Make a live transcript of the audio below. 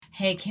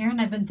Hey, Karen,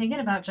 I've been thinking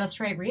about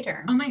Just Right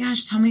Reader. Oh my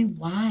gosh, tell me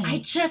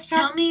why.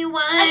 Tell me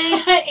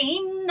why.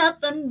 Ain't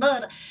nothing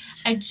but...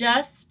 I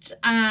just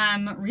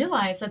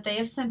realized that they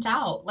have sent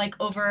out like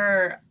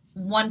over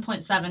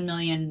 1.7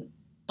 million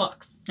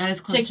books. That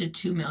is close to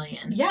 2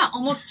 million. Yeah,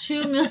 almost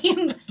 2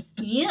 million.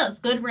 Yes,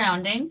 good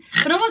rounding.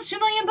 But almost 2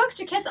 million books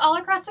to kids all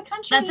across the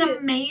country. That's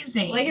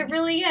amazing. Like, it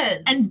really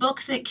is. And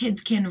books that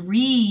kids can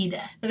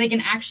read. That they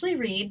can actually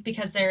read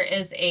because there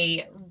is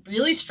a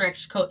really strict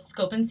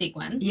scope and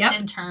sequence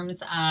in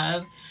terms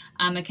of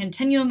a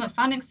continuum of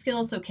phonics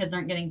skills, so kids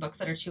aren't getting books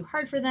that are too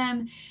hard for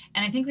them.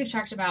 And I think we've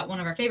talked about one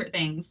of our favorite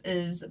things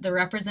is the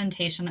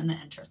representation and the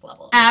interest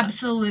level.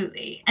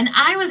 Absolutely. And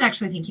I was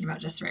actually thinking about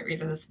Just Right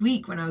Reader this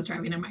week when I was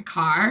driving in my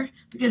car,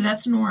 because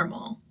that's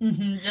normal.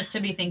 Mm-hmm. Just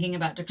to be thinking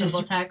about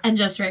decodable text. And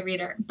Just Right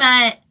Reader.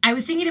 But I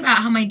was thinking about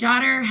how my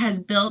daughter has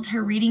built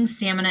her reading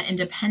stamina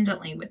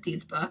independently with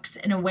these books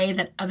in a way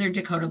that other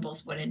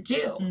decodables wouldn't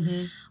do.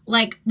 Mm-hmm.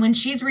 Like, when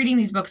she's reading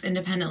these books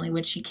independently,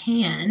 which she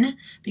can,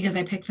 because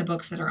I pick the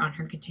books that are on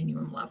her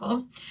continuum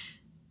level,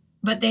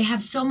 but they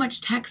have so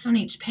much text on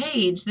each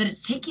page that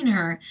it's taking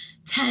her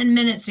 10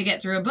 minutes to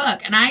get through a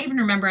book. And I even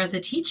remember as a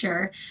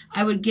teacher,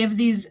 I would give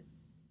these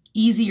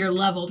easier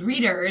leveled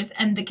readers,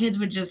 and the kids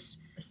would just...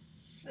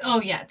 Oh,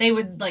 yeah. They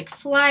would, like,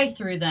 fly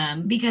through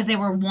them. Because they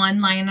were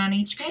one line on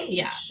each page.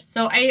 Yeah.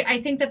 So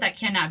I think that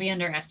cannot be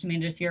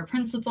underestimated if you're a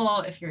principal,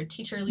 if you're a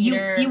teacher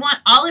leader. You want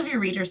all of your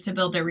readers to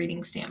build their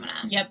reading stamina.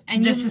 Yep.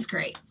 And this is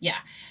great. Yeah.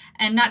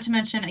 And not to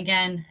mention,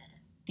 again,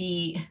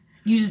 You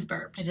just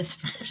burped. I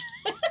just burped.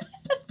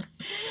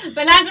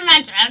 But not to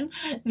mention,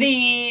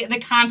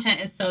 the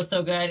content is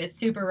so good. It's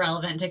super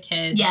relevant to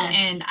kids. Yes.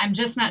 And I'm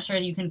just not sure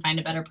you can find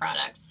a better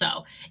product.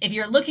 So if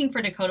you're looking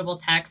for decodable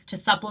text to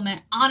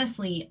supplement,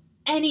 honestly,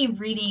 any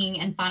reading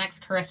and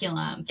phonics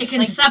curriculum. It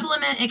can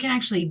supplement. It can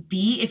actually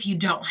be, if you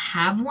don't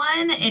have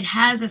one, it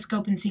has a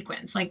scope and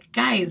sequence. Like,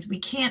 guys, we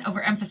can't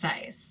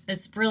overemphasize.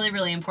 It's really,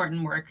 really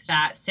important work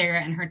that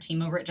Sarah and her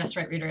team over at Just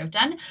Right Reader have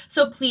done.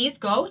 So please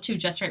go to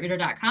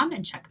justrightreader.com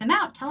and check them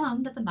out. Tell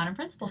them that the Modern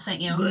Principal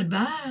sent you.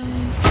 Goodbye.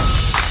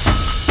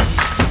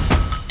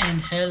 And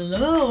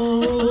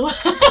hello.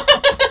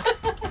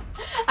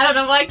 I don't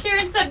know why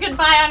Karen said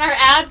goodbye on our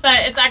ad,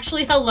 but it's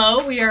actually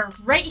hello. We are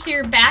right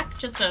here back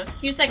just a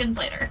few seconds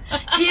later.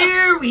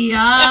 Here we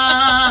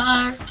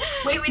are.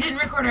 Wait, we didn't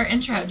record our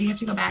intro. Do you have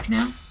to go back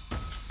now?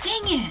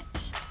 Dang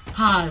it.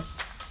 Pause.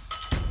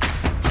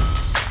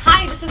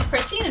 Hi, this is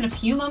Christine. In a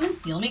few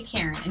moments, you'll meet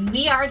Karen, and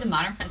we are the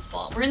Modern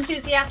Principal. We're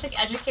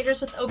enthusiastic educators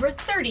with over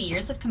 30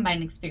 years of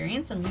combined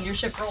experience in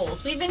leadership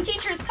roles. We've been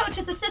teachers,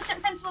 coaches,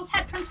 assistant principals,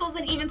 head principals,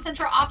 and even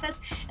central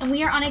office, and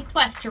we are on a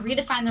quest to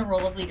redefine the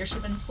role of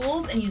leadership in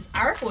schools and use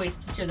our voice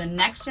to steer the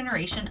next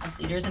generation of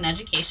leaders in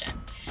education.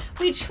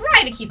 We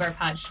try to keep our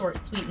pod short,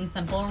 sweet, and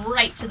simple,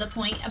 right to the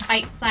point, a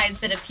bite-sized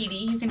bit of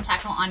PD you can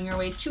tackle on your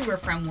way to or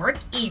from work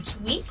each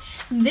week.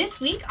 This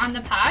week on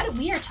the pod,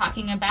 we are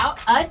talking about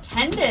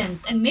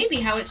attendance and maybe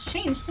how it's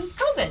changed since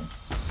COVID.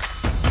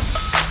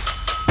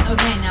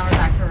 Okay, now we're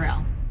back for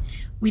real.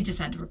 We just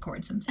had to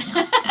record something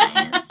else,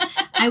 guys.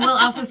 I will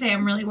also say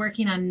I'm really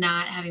working on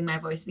not having my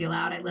voice be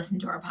loud. I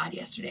listened to our pod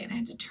yesterday and I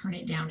had to turn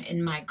it down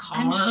in my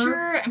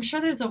car. I'm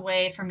sure there's a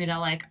way for me to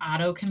like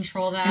auto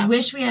control that. I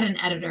wish we had an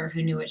editor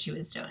who knew what she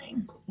was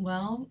doing.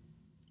 Well,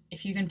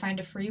 if you can find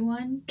a free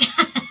one.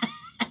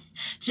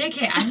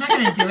 JK, I'm not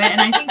going to do it,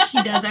 and I think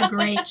she does a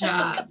great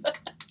job.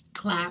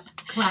 Clap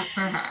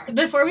for her.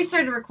 Before we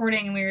started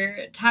recording, we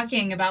were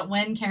talking about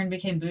when Karen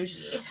became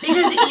bougie.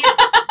 Because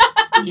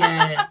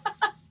yes.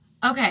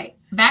 Okay,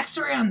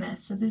 backstory on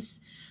this. So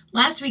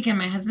last weekend,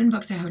 my husband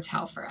booked a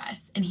hotel for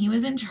us, and he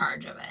was in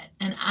charge of it,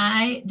 and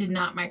I did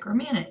not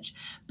micromanage.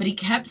 But he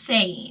kept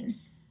saying,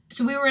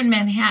 so we were in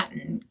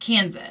Manhattan,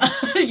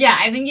 Kansas. Yeah,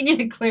 I think you need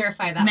to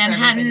clarify that.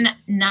 Manhattan,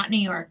 not New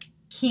York.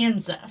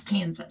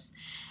 Kansas.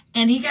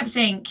 And he kept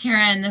saying,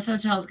 Karen, this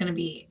hotel is going to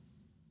be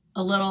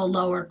a little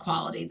lower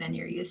quality than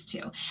you're used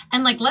to.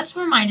 And, like, let's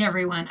remind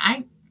everyone,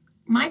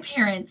 my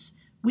parents,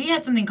 we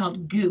had something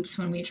called Goops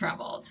when we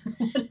traveled,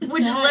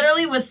 which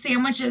literally was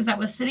sandwiches that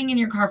was sitting in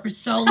your car for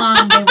so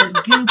long they were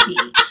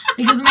goopy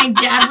because my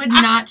dad would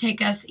not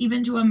take us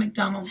even to a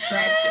McDonald's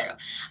drive-thru.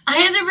 I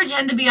had to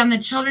pretend to be on the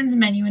children's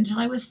menu until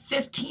I was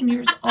 15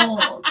 years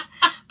old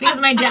because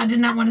my dad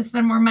did not want to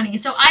spend more money.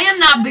 So I am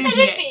not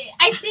bougie.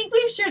 I think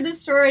we've shared this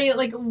story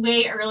like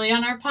way early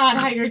on our pod,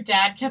 how your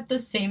dad kept the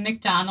same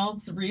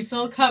McDonald's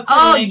refill cup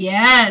for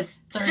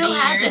yes. 30 Still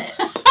has years.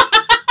 it.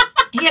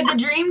 He had the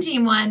Dream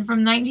Team one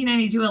from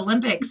 1992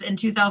 Olympics in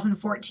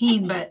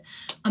 2014, but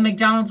a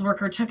McDonald's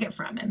worker took it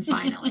from him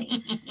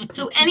finally.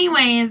 So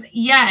anyways,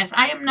 yes,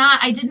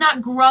 I did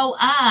not grow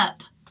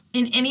up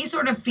in any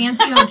sort of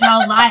fancy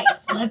hotel life.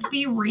 Let's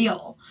be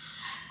real.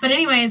 But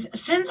anyways,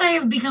 since I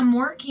have become a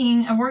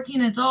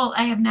working adult,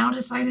 I have now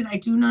decided I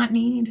do not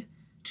need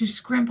to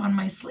scrimp on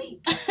my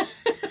sleep.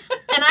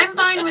 And I'm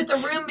fine with the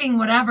room being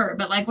whatever,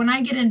 but like when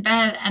I get in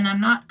bed and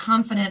I'm not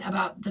confident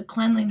about the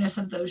cleanliness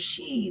of those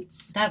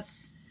sheets.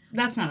 That's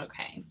not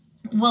okay.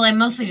 Well, I'm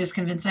mostly just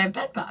convinced I have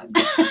bed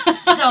bugs.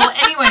 So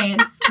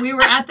anyways, we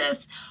were at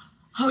this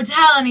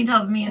hotel, and he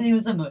tells me And it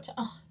was a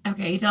motel.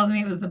 okay, he tells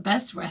me it was the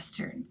Best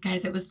Western.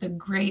 Guys, it was the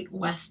Great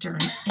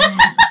Western Inn.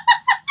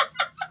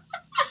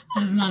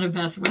 It is not a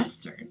Best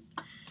Western.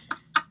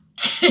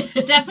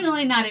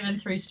 Definitely not even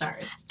 3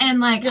 stars. And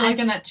like You're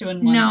looking at 2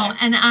 and 1. no, there.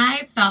 and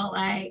I felt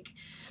like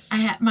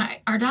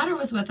our daughter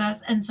was with us,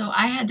 and so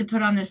I had to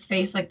put on this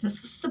face like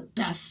this was the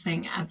best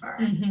thing ever.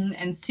 Mm-hmm.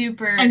 And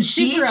super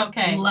She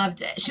okay.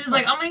 loved it. She was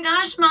like, "Oh my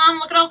gosh, Mom,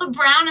 look at all the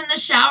brown in the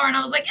shower," and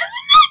I was like,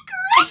 "Isn't that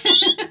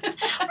great?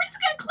 We're just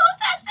gonna close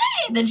that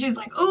shade." Then she's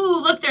like,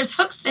 "Ooh, look, there's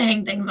hooks to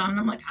hang things on," and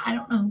I'm like, "I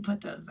don't know who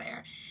put those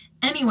there."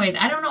 Anyways,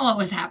 I don't know what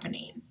was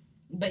happening.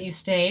 But you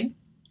stayed?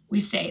 We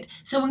stayed.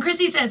 So when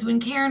Chrissy says when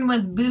Karen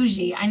was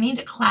bougie, I need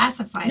to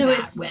classify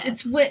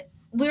It's what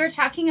we were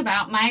talking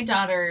about. My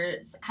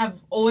daughters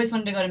have always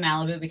wanted to go to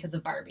Malibu because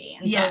of Barbie.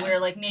 And so we're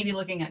like maybe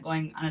looking at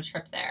going on a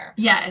trip there.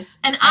 Yes.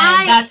 And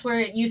that's where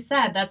you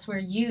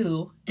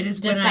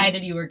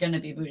decided you were going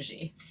to be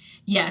bougie.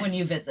 Yes. When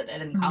you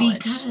visited in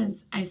college.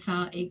 Because I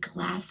saw a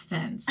glass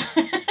fence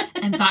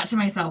and thought to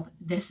myself,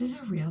 this is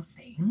a real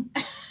thing.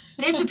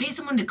 They have to pay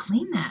someone to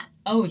clean that.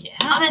 Oh, yeah.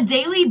 On a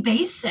daily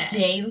basis.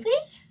 Daily?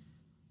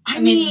 I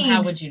mean,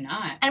 how would you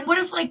not? And what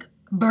if, like,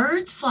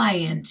 birds fly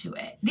into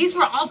it? These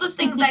were all the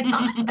things I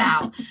thought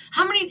about.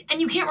 How many,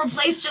 and you can't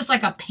replace just,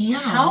 like, a panel.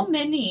 How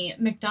many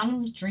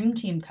McDonald's Dream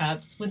Team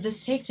cups would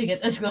this take to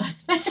get this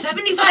glass fence?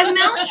 75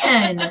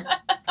 million.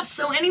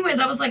 So anyways,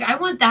 I was like, I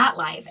want that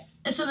life.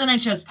 So then I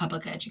chose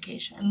public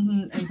education.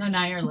 Mm-hmm. And so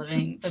now you're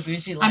living the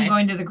bougie life. I'm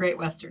going to the Great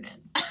Western Inn.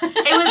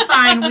 It was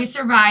fine. We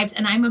survived,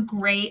 and I'm a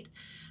great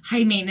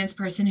high maintenance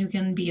person who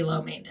can be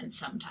low maintenance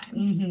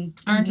sometimes.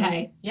 Mm-hmm. Aren't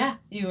I? Yeah,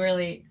 you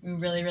really,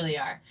 really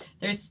are.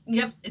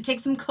 It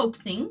takes some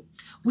coaxing.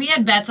 We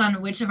had bets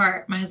on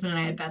my husband and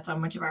I had bets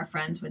on which of our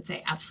friends would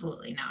say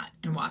absolutely not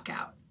and walk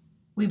out.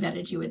 We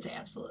betted you would say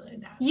absolutely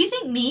not. You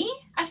think me?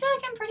 I feel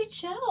like I'm pretty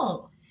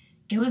chill.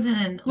 It was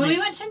when we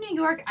went to New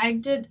York,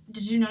 did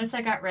you notice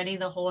I got ready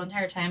the whole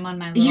entire time on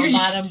my little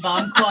bottom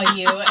bunk while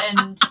you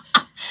and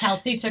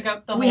Kelsey took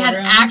up the whole room? We had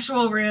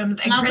actual rooms,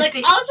 and I was like,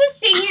 I'll just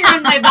sit here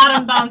in my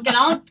bottom bunk, and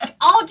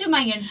I'll do my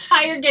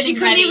entire getting ready. She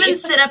couldn't even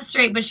sit up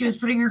straight, but she was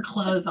putting her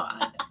clothes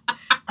on.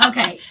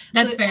 Okay,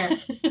 that's fair.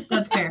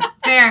 That's fair.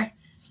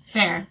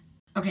 Fair.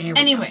 Okay, here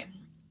we go.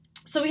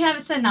 So we have a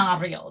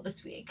scenario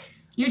this week.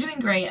 You're doing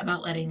great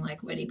about letting,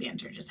 like, witty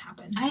banter just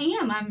happen. I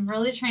am. I'm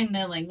really trying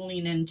to, like,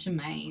 lean into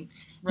my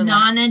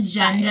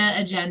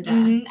non-agenda agenda.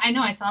 Mm-hmm. I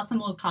know. I saw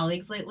some old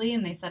colleagues lately,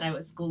 and they said I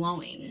was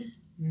glowing.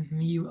 Mm-hmm.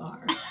 You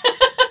are.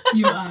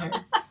 You are.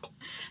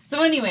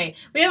 So anyway,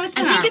 we have a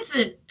scenario. I think it's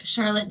the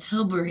Charlotte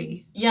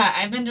Tilbury. Yeah,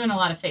 I've been doing a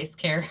lot of face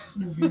care.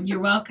 Mm-hmm.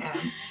 You're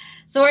welcome.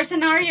 So our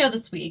scenario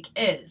this week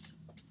is...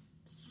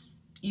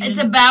 It's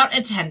about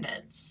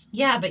attendance.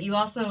 Yeah, but you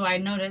also, I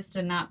noticed,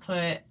 did not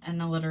put an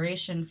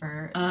alliteration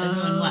for the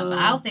who and what. But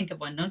I'll think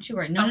of one. Don't you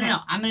worry. No.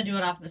 I'm going to do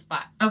it off the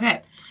spot.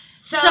 Okay.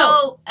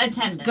 So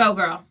attendance. Go,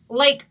 girl.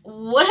 Like,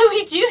 what do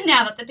we do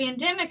now that the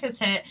pandemic has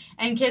hit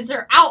and kids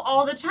are out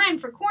all the time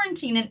for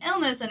quarantine and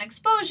illness and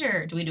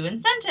exposure? Do we do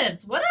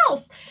incentives? What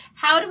else?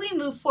 How do we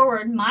move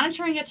forward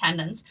monitoring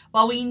attendance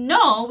while we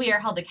know we are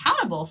held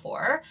accountable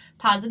for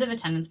positive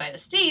attendance by the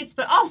states,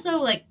 but also,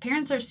 like,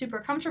 parents are super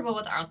comfortable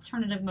with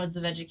alternative modes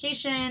of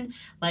education,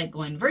 like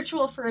going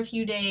virtual for a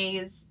few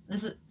days.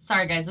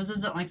 Sorry, guys, this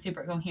isn't, like,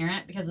 super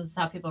coherent because this is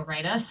how people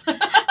write us.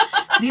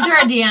 These are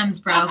our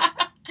DMs, bro.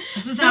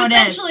 This is how it is.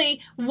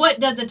 Essentially, what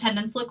does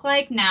attendance look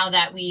like now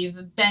that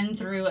we've been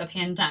through a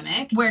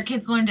pandemic? Where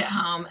kids learned at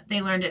home,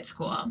 they learned at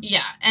school.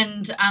 Yeah,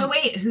 and... so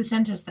wait, who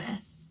sent us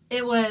this?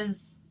 It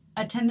was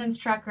attendance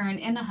tracker in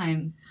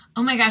Anaheim.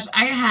 Oh my gosh,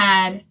 I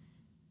had...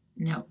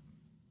 No.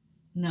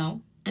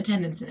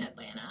 Attendance in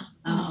Atlanta.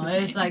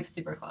 It was like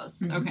super close.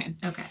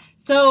 Mm-hmm. Okay.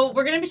 So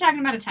we're going to be talking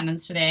about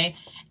attendance today,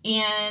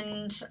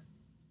 and...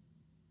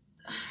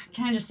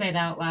 Can I just say it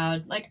out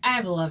loud? Like, I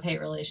have a love-hate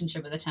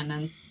relationship with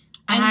attendance.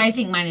 I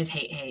think mine is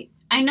hate.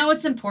 I know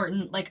it's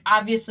important. Like,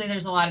 obviously,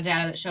 there's a lot of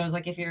data that shows,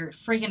 like, if you're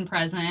freaking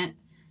present,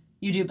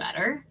 you do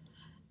better.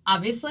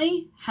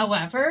 Obviously.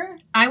 However...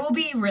 I will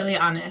be really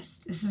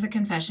honest. This is a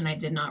confession I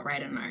did not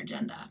write on our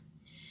agenda.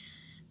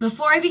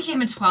 Before I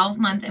became a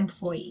 12-month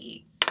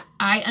employee,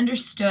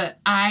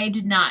 I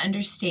did not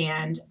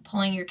understand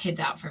pulling your kids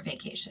out for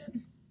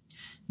vacation.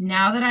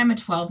 Now that I'm a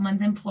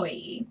 12-month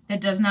employee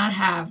that does not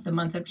have the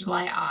month of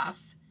July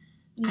off,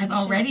 I've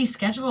already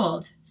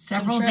scheduled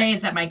several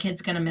days that my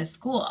kid's going to miss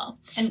school.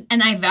 And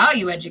I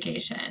value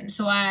education.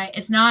 So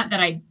it's not that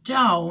I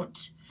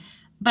don't,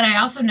 but I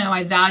also know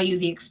I value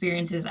the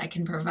experiences I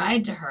can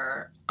provide to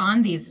her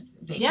on these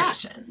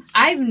vacations.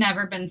 Yeah. I've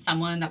never been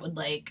someone that would,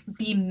 like,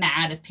 be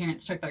mad if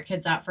parents took their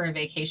kids out for a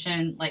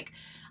vacation. Like,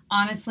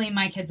 honestly,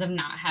 my kids have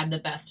not had the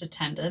best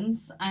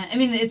attendance. I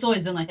mean, it's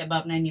always been, like,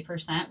 above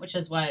 90%, which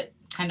is what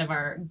kind of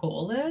our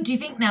goal is. Do you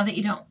think now that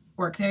you don't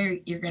work there,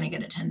 you're going to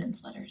get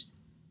attendance letters?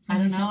 I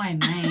don't know. I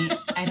might.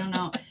 I don't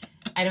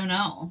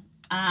know.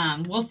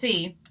 We'll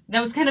see. That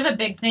was kind of a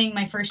big thing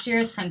my first year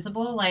as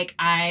principal. Like,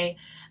 I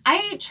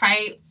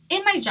try,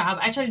 in my job,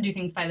 I try to do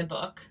things by the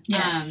book.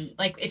 Yes.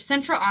 Like if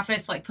central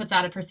office like puts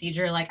out a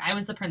procedure, like I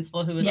was the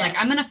principal who was like,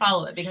 I'm going to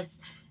follow it because.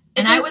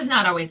 And I was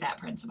not always that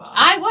principal.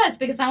 I was,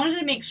 because I wanted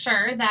to make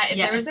sure that if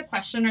there was a Yes.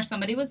 question or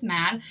somebody was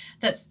mad,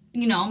 that,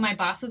 you know, my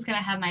boss was going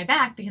to have my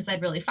back because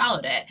I'd really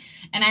followed it.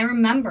 And I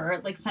remember,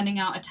 like, sending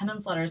out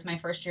attendance letters my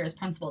first year as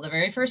principal, the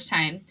very first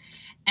time,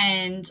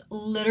 and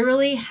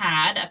literally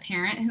had a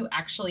parent who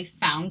actually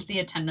found the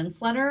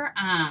attendance letter.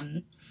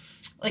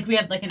 Like, we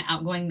had, like, an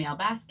outgoing mail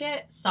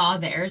basket, saw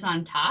theirs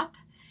on top,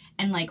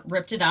 and, like,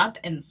 ripped it up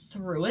and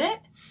threw it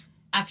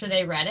after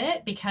they read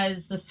it,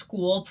 because the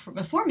school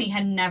before me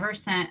had never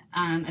sent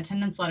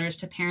attendance letters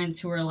to parents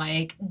who were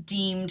like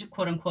deemed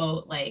quote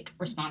unquote like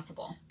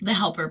responsible. The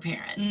helper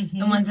parents, the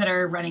Mhm. ones that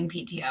are running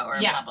PTO or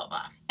Yeah. blah, blah,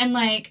 blah. And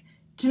like,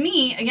 to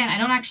me, again, I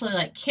don't actually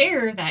like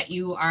care that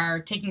you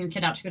are taking your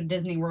kid out to go to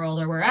Disney World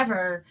or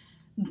wherever,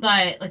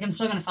 but like I'm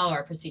still going to follow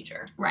our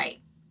procedure. Right.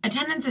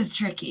 Attendance is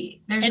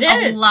tricky. There's It a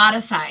is. lot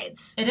of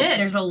sides. It is.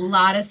 There's a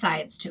lot of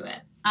sides to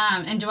it.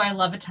 And do I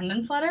love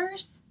attendance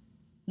letters?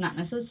 Not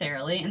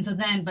necessarily. And so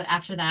then, but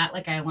after that,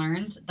 like I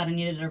learned that I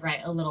needed to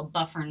write a little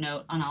buffer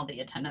note on all the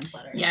attendance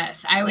letters.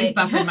 Yes, I always Like-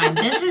 buffered mine.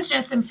 This is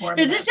just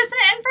informative. This is just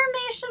an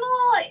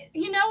informational,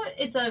 you know,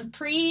 it's a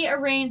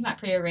not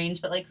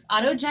prearranged, but like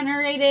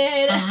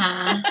auto-generated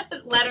Uh-huh.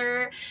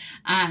 letter.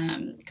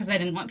 Because I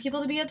didn't want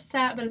people to be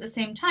upset, but at the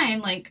same time,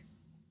 like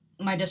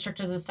my district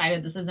has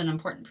decided this is an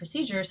important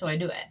procedure, so I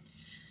do it.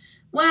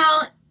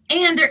 Well,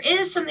 and there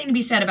is something to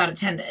be said about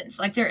attendance.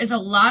 Like there is a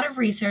lot of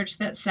research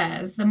that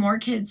says the more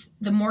kids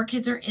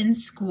are in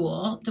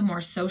school, the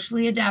more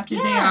socially adapted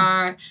they Yeah.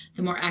 are,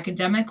 the more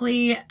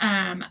academically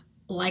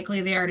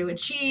likely they are to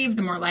achieve,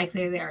 the more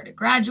likely they are to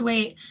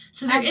graduate.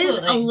 So there is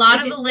a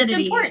lot of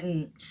validity. It's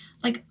important.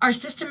 Like our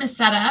system is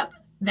set up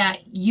that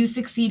you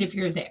succeed if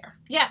you're there.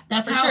 Yeah,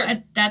 That's for how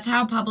sure. that's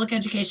how public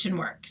education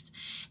works.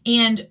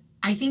 And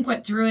I think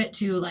what threw it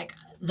to like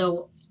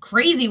the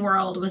crazy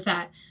world was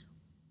that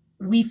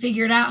we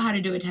figured out how to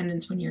do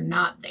attendance when you're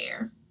not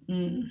there.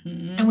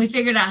 Mm-hmm. And we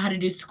figured out how to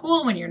do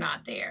school when you're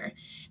not there.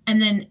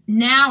 And then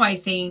now I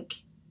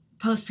think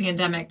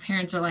post-pandemic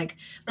parents are like,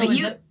 but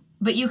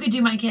you could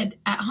do my kid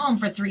at home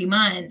for 3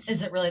 months.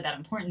 Is it really that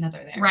important that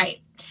they're there?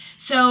 Right.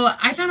 So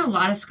I found a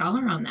lot of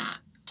scholar on that.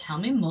 Tell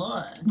me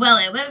more. Well,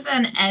 it was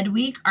an Ed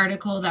Week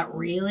article that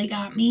really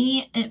got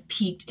me. It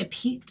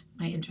piqued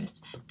my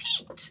interest.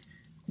 Piqued.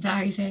 Is that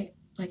how you say it?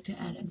 Like to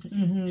add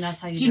emphasis? Mhm,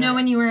 that's how you Do you know it.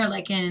 when you were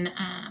like in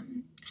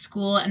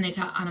school and they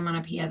taught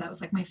onomatopoeia? That was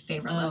like my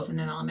favorite Oh. lesson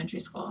in elementary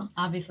school.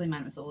 Obviously,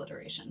 mine was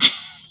alliteration.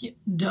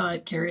 Duh,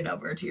 it carried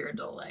over to your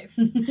adult life.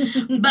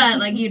 But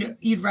like you'd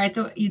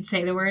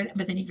say the word,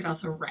 but then you could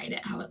also write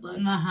it how it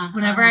looked.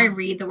 Whenever I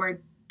read the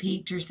word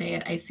peaked or say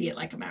it, I see it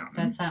like a mountain.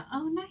 That's how.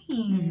 Oh, nice.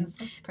 Mhm.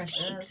 That's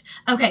precious.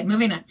 Okay,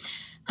 moving on.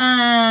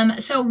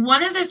 So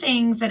one of the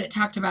things that it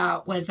talked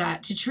about was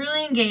that to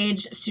truly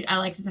engage, I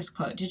liked this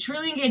quote, to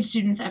truly engage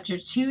students after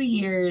 2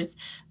 years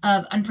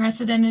of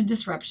unprecedented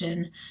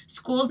disruption,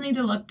 schools need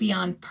to look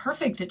beyond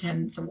perfect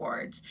attendance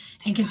awards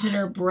and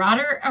consider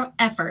broader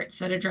efforts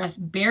that address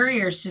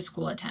barriers to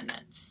school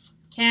attendance.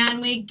 Can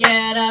we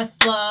get a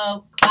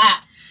slow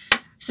clap?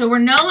 So we're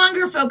no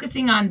longer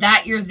focusing on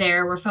that you're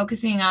there. We're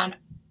focusing on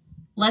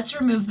let's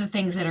remove the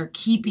things that are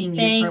keeping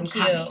you from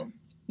coming.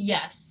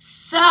 Yes.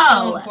 So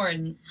So,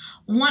 important.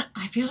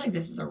 I feel like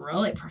this is a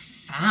really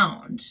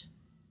profound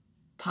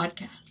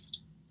podcast.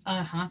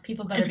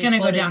 People better. It's be going to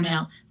go quoting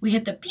downhill. this. We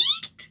hit the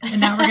peak, and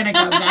now we're going to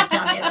go back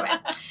down the other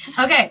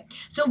way. Okay,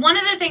 so one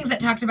of the things that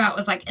talked about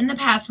was like in the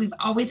past, we've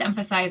always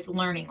emphasized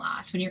learning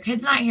loss. When your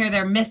kid's not here,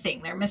 they're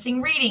missing. They're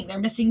missing reading. They're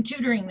missing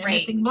tutoring. They're Right.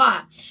 missing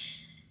blah.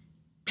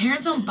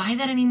 Parents don't buy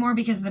that anymore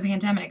because of the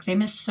pandemic. They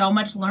miss so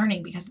much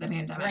learning because of the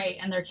pandemic. Right,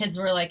 and their kids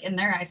were like in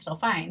their eyes still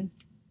fine.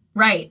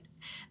 Right.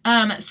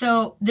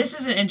 So this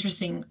is an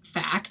interesting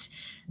fact.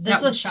 This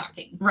That- was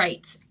shocking.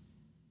 Right.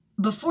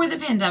 Before the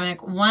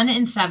pandemic, 1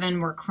 in 7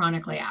 were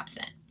chronically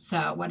absent.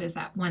 So what is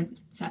that?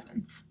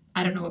 1/7.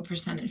 I don't know what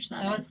percentage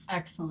that That is. was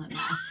excellent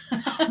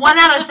math. 1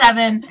 out of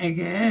 7.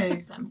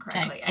 Okay. Them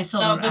correctly. Okay. I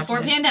still So don't know before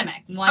after that.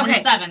 pandemic, 1 Okay.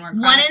 in 7 were 1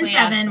 in chronically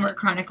 7 absent. were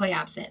chronically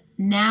absent.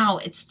 Now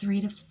it's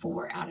 3 to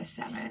 4 out of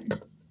 7.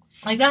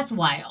 Like that's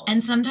wild.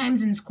 And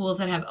sometimes in schools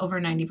that have over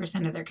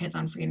 90% of their kids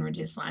on free and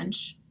reduced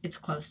lunch, it's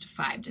close to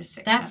 5 to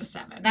 6 out of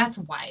 7. That's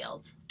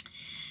wild.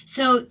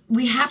 So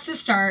we have to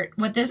start,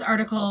 what this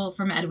article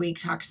from Ed Week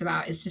talks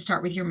about is to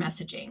start with your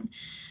messaging.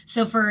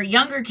 So for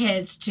younger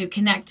kids to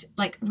connect,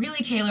 like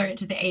really tailor it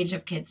to the age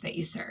of kids that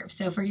you serve.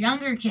 So for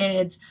younger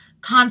kids,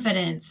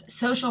 confidence,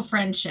 social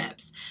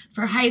friendships.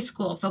 For high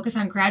school, focus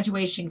on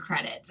graduation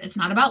credits. It's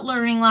not about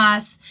learning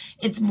loss.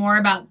 It's more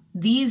about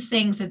these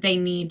things that they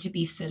need to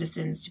be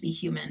citizens, to be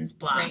humans,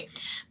 blah. Right.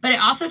 But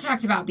it also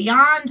talked about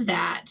beyond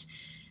that,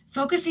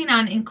 focusing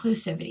on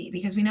inclusivity,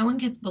 because we know when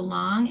kids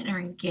belong and are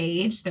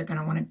engaged, they're going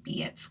to want to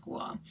be at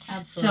school.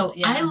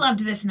 Absolutely. So I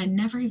loved this, and I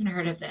never even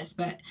heard of this,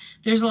 but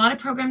there's a lot of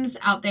programs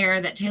out there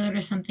that tailor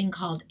to something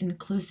called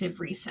inclusive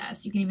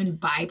recess. You can even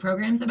buy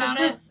programs about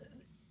it.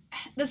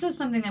 this is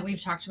something that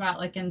we've talked about,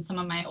 like, in some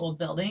of my old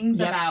buildings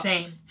about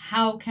same.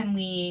 how can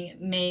we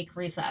make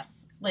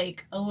recess,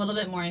 like, a little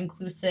bit more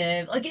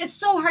inclusive. Like, it's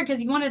so hard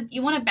because you want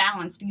to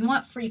balance, but you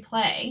want free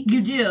play.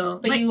 You do.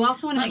 But you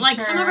also want to make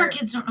sure. Some of our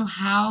kids don't know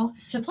how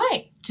to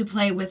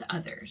play with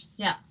others.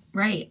 Yeah.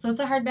 Right. So it's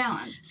a hard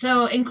balance.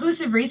 So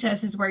inclusive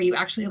recess is where you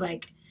actually,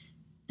 like,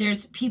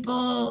 there's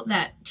people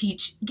that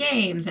teach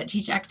games, that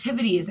teach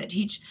activities, that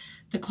teach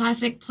the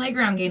classic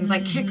playground games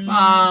like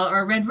kickball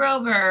or Red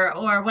Rover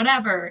or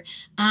whatever,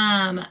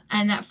 and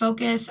that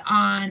focus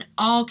on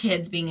all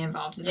kids being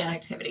involved in that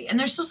activity. And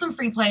there's still some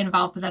free play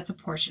involved, but that's a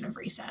portion of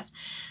recess.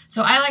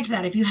 So I liked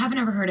that. If you haven't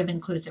ever heard of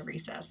inclusive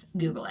recess,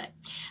 Google it.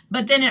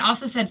 But then it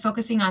also said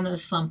focusing on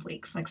those slump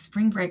weeks, like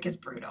spring break is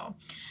brutal.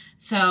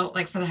 So,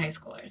 like, for the high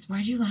schoolers.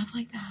 Why'd you laugh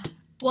like that?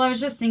 Well, I was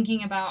just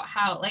thinking about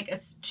how, like,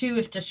 it's too,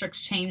 if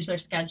districts change their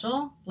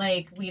schedule.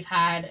 Like, we've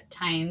had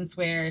times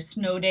where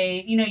snow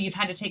day, you've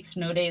had to take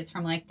snow days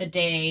from, like,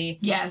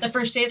 the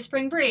first day of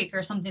spring break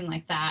or something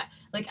like that.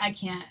 Like, I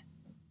can't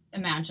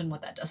imagine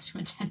what that does to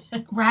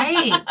attendance.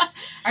 Right.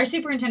 Our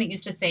superintendent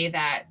used to say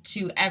that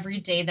to every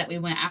day that we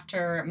went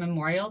after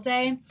Memorial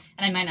Day, and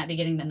I might not be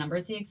getting the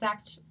numbers the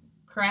exact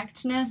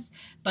correctness,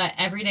 but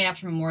every day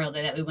after Memorial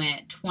Day that we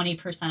went,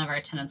 20% of our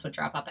attendance would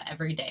drop up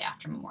every day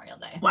after Memorial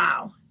Day.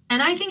 Wow.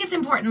 And I think it's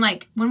important,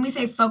 like, when we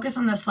say focus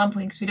on the slump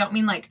weeks, we don't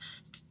mean, like,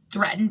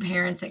 threaten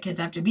parents that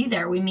kids have to be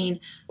there. We mean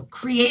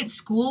create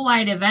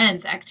school-wide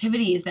events,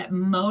 activities that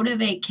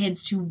motivate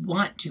kids to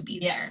want to be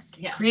there.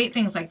 Yes. Create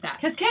things like that.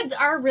 Because kids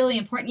are really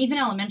important, even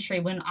elementary,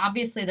 when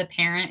obviously the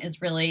parent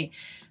is really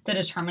the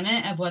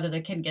determinant of whether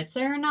the kid gets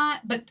there or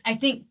not. But I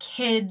think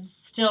kids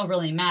still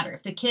really matter.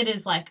 If the kid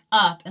is, like,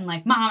 up and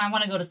like, Mom, I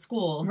want to go to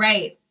school.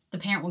 Right. The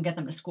parent will get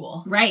them to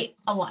school. Right.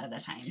 A lot of the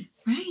time.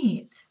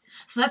 Right.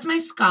 So that's my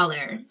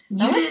scholar.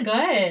 That was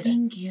good.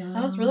 Thank you.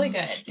 That was really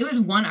good. It was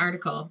one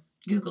article.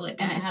 Google it,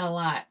 guys. And it had a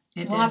lot.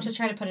 We'll have to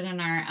try to put it in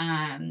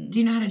our Do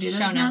you know how to do show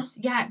this now? notes.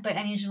 Yeah, but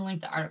I need you to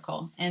link the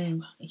article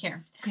in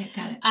here. Okay,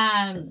 got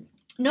it.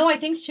 No, I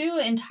think too,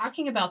 in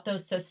talking about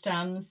those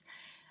systems,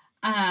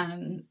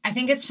 I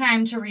think it's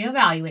time to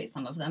reevaluate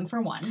some of them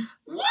for one.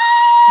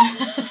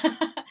 What?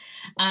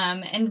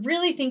 And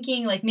really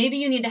thinking, like, maybe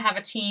you need to have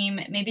a team.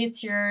 Maybe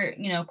it's your,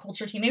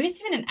 culture team. Maybe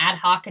it's even an ad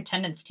hoc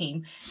attendance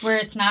team where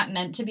it's not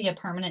meant to be a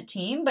permanent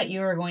team, but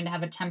you are going to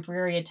have a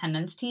temporary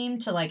attendance team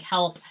to, like,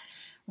 help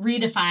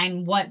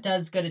redefine what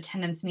does good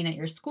attendance mean at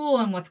your school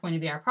and what's going to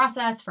be our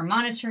process for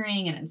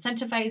monitoring and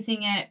incentivizing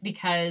it,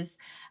 because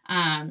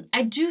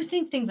I do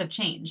think things have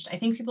changed. I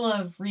think people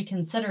have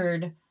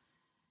reconsidered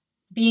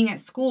being at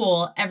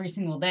school every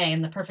single day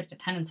and the perfect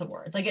attendance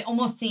awards. Like, it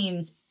almost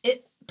seems,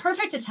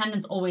 perfect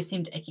attendance always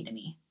seemed icky to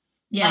me.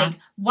 Yeah. Like,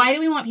 why do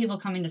we want people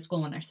coming to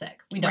school when they're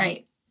sick? We don't.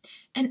 Right.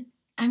 And,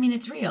 I mean,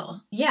 it's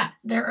real. Yeah.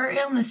 There are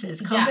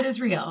illnesses. COVID is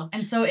real.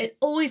 And so it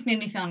always made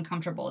me feel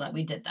uncomfortable that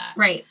we did that.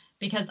 Right.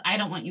 Because I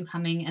don't want you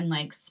coming and,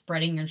 like,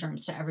 spreading your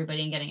germs to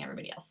everybody and getting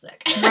everybody else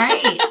sick.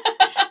 Right.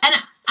 And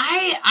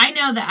I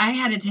know that I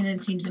had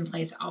attendance teams in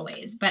place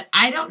always, but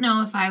I don't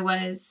know if I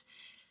was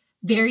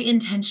very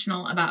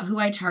intentional about who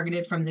I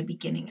targeted from the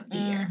beginning of the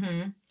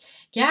year.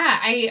 Yeah,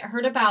 I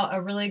heard about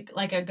a really,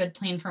 like, a good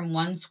plan from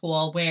one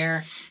school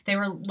where they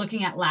were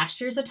looking at last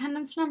year's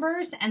attendance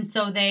numbers. And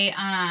so they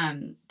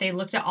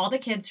looked at all the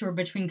kids who were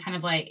between kind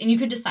of like, and you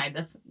could decide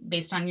this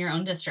based on your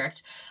own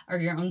district or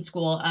your own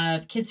school,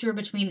 of kids who were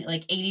between,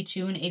 like,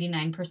 82 and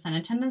 89%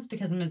 attendance,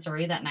 because in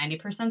Missouri that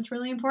 90% is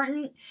really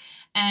important.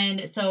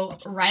 And so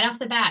right off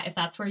the bat, if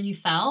that's where you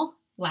fell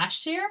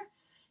last year,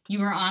 you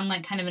were on,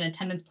 like, kind of an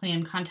attendance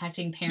plan,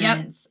 contacting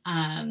parents. Yep.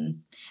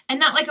 And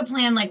not like a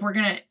plan like we're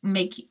going to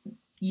make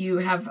you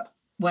have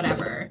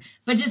whatever,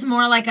 but just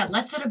more like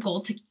let's set a goal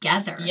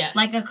together. Yes.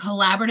 Like a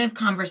collaborative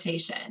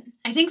conversation.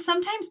 I think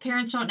sometimes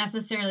parents don't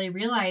necessarily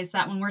realize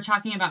that when we're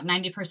talking about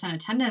 90%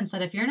 attendance,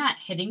 that if you're not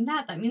hitting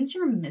that, that means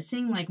you're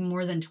missing, like,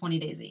 more than 20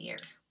 days a year.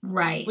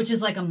 Right. Which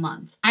is like a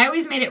month. I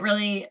always made it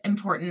really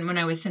important when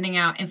I was sending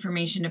out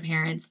information to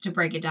parents to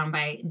break it down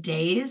by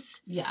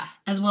days. Yeah.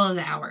 As well as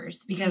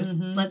hours. Because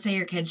let's say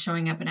your kid's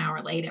showing up an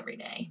hour late every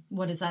day.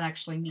 What does that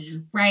actually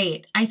mean?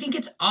 Right. I think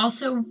it's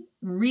also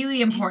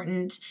really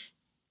important.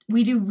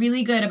 We do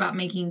really good about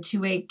making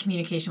two-way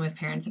communication with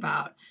parents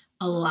about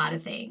a lot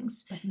of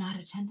things. But not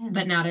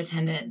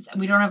attendance.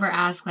 We don't ever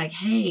ask, like,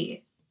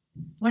 hey,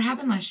 what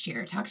happened last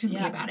year? Talk to me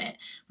about it.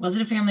 Was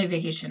it a family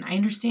vacation? I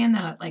understand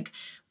that, like,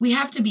 we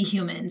have to be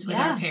humans with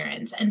our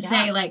parents and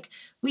say, like,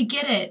 we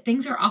get it.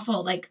 Things are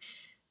awful. Like,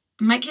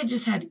 my kid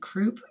just had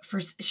croup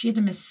she had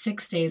to miss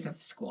 6 days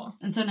of school.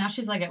 And so now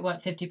she's, like, at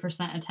what,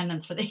 50%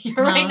 attendance for the year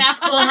right now?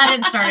 School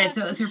hadn't started,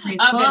 so it was her preschool.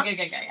 Oh,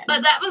 good.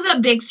 But that was a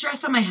big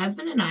stress on my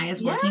husband and I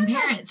as working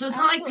parents. So it's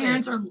not like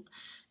parents are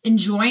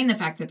enjoying the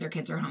fact that their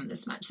kids are home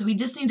this much. So we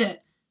just need to,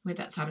 wait,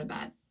 that sounded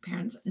bad.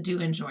 Parents do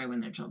enjoy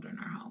when their children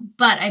are home.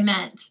 But I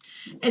meant,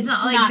 it's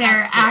not like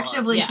they're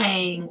actively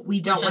saying we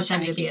don't want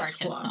them to be at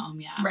school.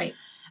 Home, Right.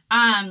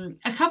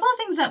 A couple of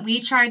things that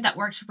we tried that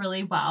worked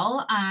really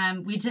well.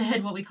 We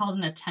did what we called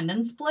an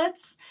attendance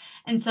blitz.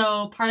 And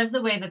so part of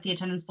the way that the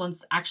attendance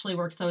blitz actually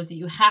works, though, is that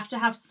you have to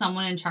have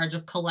someone in charge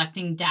of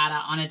collecting data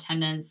on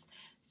attendance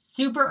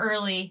super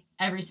early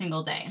every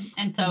single day.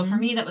 And so for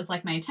me, that was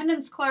like my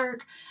attendance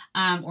clerk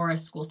or a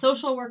school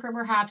social worker,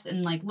 perhaps.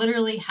 And like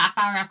literally half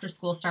hour after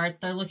school starts,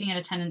 they're looking at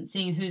attendance,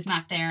 seeing who's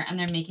not there, and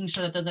they're making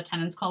sure that those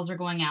attendance calls are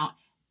going out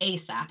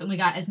ASAP. And we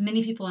got as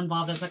many people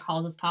involved as the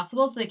calls as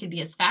possible so they could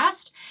be as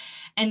fast.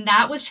 And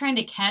that was trying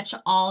to catch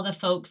all the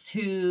folks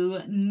who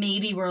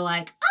maybe were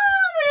like,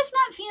 we're just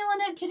not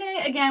feeling it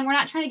today. Again, we're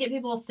not trying to get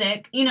people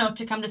sick,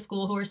 to come to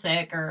school who are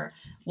sick or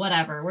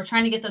whatever. We're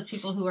trying to get those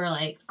people who are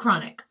like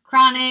chronic,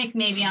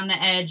 maybe on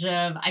the edge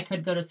of I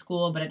could go to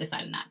school, but I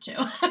decided not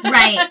to.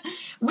 Right.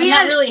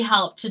 That really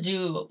helped to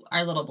do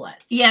our little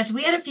blitz. Yes,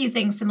 we had a few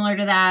things similar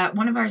to that.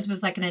 One of ours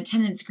was like an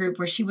attendance group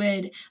where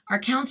our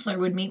counselor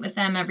would meet with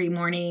them every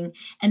morning,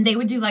 and they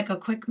would do like a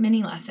quick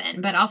mini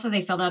lesson, but also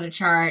they filled out a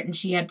chart, and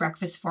she had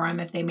breakfast for them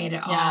if they made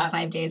it all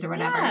 5 days or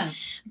whatever. Yeah.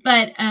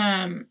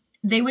 But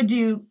they would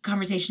do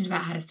conversations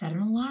about how to set an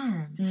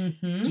alarm.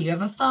 Mm-hmm. Do you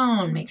have a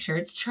phone? Make sure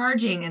it's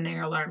charging and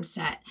your alarm's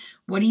set.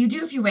 What do you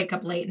do if you wake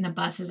up late and the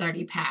bus has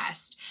already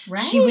passed?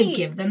 Right. She would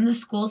give them the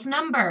school's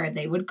number.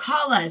 They would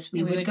call us.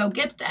 We would go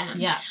get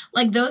them. Yeah.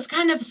 Like those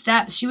kind of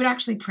steps. She would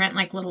actually print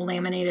like little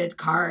laminated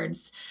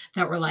cards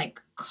that were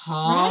like,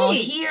 call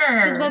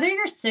here. Because whether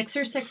you're 6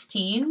 or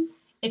 16...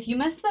 if you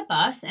miss the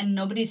bus and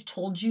nobody's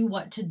told you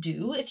what to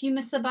do, if you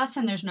miss the bus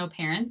and there's no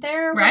parent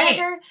there or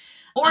whatever.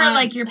 Or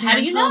like your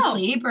parents still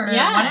asleep or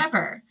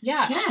whatever.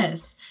 Yeah.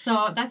 Yes.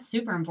 So that's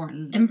super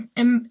important.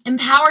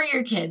 Empower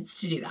your kids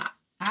to do that.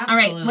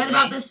 Absolutely. All right. What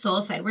about the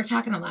soul side? We're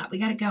talking a lot. We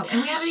got to go.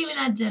 And we haven't even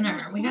had dinner.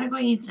 We got to go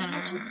eat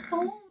dinner. Just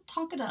so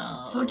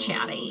talkative. So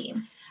chatty.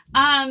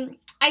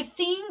 I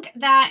think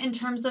that in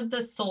terms of the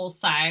soul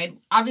side,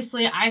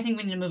 obviously, I think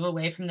we need to move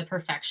away from the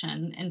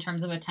perfection in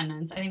terms of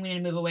attendance. I think we need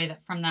to move away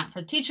from that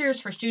for teachers,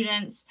 for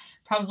students,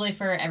 probably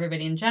for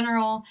everybody in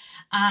general.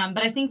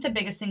 But I think the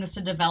biggest thing is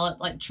to develop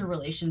like true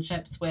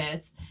relationships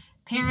with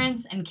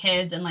parents and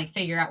kids and like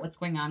figure out what's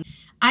going on.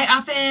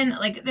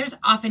 There's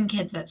often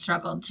kids that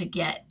struggle to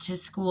get to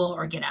school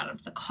or get out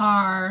of the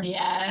car.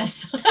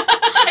 Yes.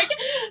 Like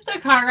the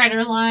car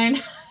rider line.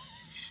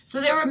 So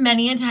there were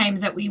many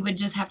times that we would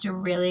just have to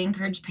really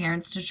encourage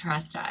parents to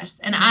trust us.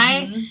 And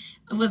I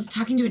was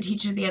talking to a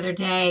teacher the other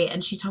day,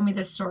 and she told me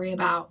this story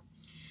about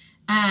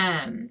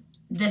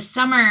this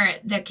summer,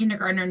 the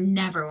kindergartner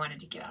never wanted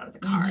to get out of the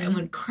car and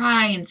would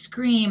cry and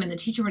scream, and the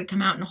teacher would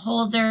come out and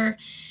hold her.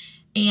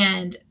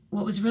 And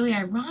what was really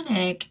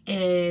ironic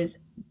is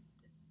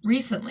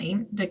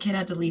recently the kid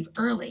had to leave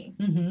early.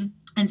 Mm-hmm.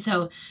 And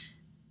so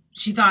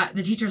she thought,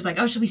 the teacher was like,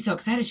 oh, she'll be so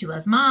excited. She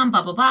loves mom,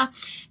 blah, blah, blah.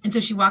 And so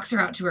she walks her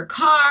out to her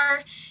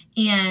car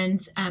and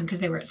because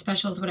they were at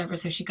specials, whatever.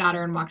 So she got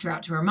her and walked her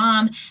out to her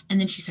mom. And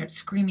then she started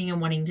screaming and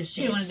wanting to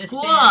stay at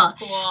school.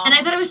 And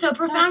I thought it was so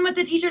profound what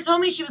the teacher told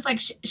me. She was like,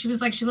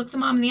 she looked the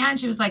mom in the eye and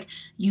she was like,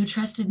 you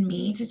trusted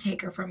me to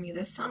take her from you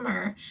this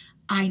summer.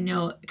 I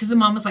know, because the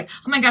mom was like,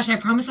 oh my gosh, I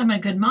promise I'm a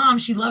good mom.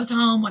 She loves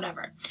home,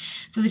 whatever.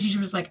 So the teacher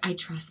was like, I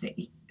trust that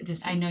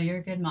I know you're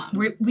a good mom.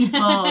 We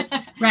both,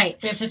 right.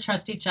 We have to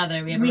trust each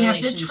other. We have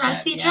to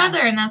trust each other,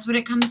 and that's what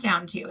it comes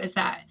down to, is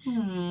that.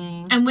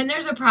 And when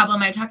there's a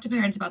problem, I talk to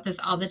parents about this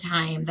all the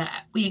time,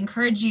 that we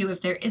encourage you,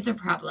 if there is a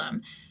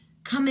problem,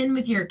 come in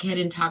with your kid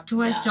and talk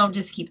to us. Don't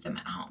just keep them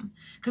at home.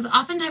 Because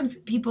oftentimes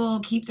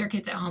people keep their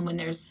kids at home when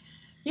there's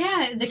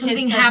the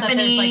something kid happening,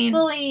 that there's like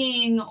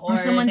bullying, or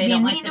someone's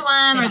being mean to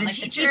them, or the like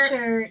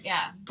teacher.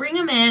 Yeah, bring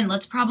them in.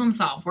 Let's problem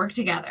solve. Work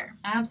together.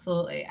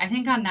 Absolutely. I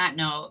think on that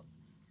note,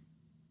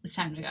 it's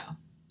time to go.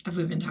 Have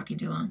we been talking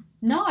too long?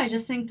 No, I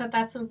just think that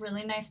that's a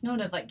really nice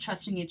note of like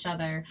trusting each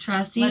other.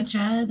 Each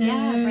other.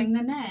 Yeah, bring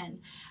them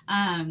in.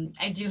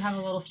 I do have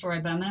a little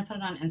story, but I'm going to put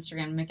it on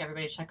Instagram and make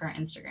everybody check our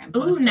Instagram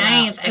post. Ooh,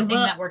 nice. The thing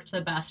that worked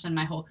the best in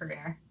my whole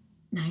career.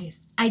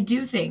 Nice. I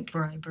do think.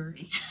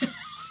 Bribery.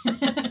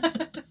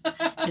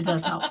 It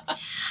does help.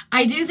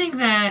 I do think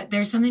that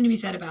there's something to be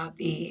said about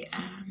the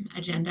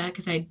agenda,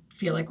 because I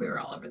feel like we were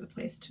all over the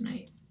place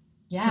tonight.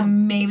 Yeah. So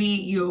maybe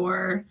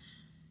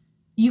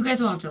you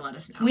guys will have to let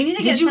us know. We need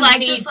to get some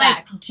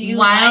feedback. Do you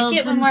like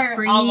it when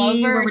we're all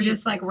over? Where we're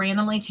just like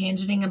randomly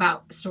tangenting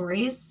about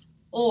stories?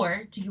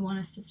 Or do you want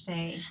us to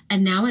stay?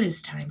 And now it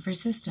is time for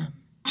system.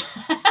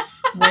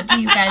 What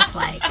do you guys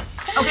like?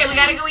 Okay, we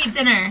gotta go eat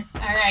dinner.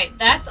 All right,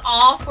 that's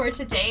all for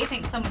today.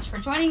 Thanks so much for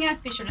joining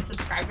us. Be sure to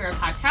subscribe to our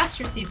podcast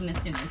to receive them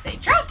as soon as they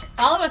drop.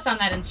 Follow us on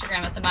that Instagram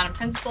at The Modern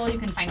Principal. You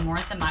can find more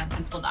at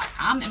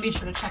themodernprincipal.com. And be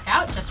sure to check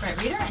out Just Right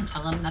Reader and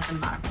tell them that The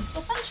Modern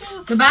Principal sent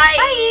you. Goodbye.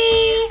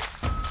 Bye.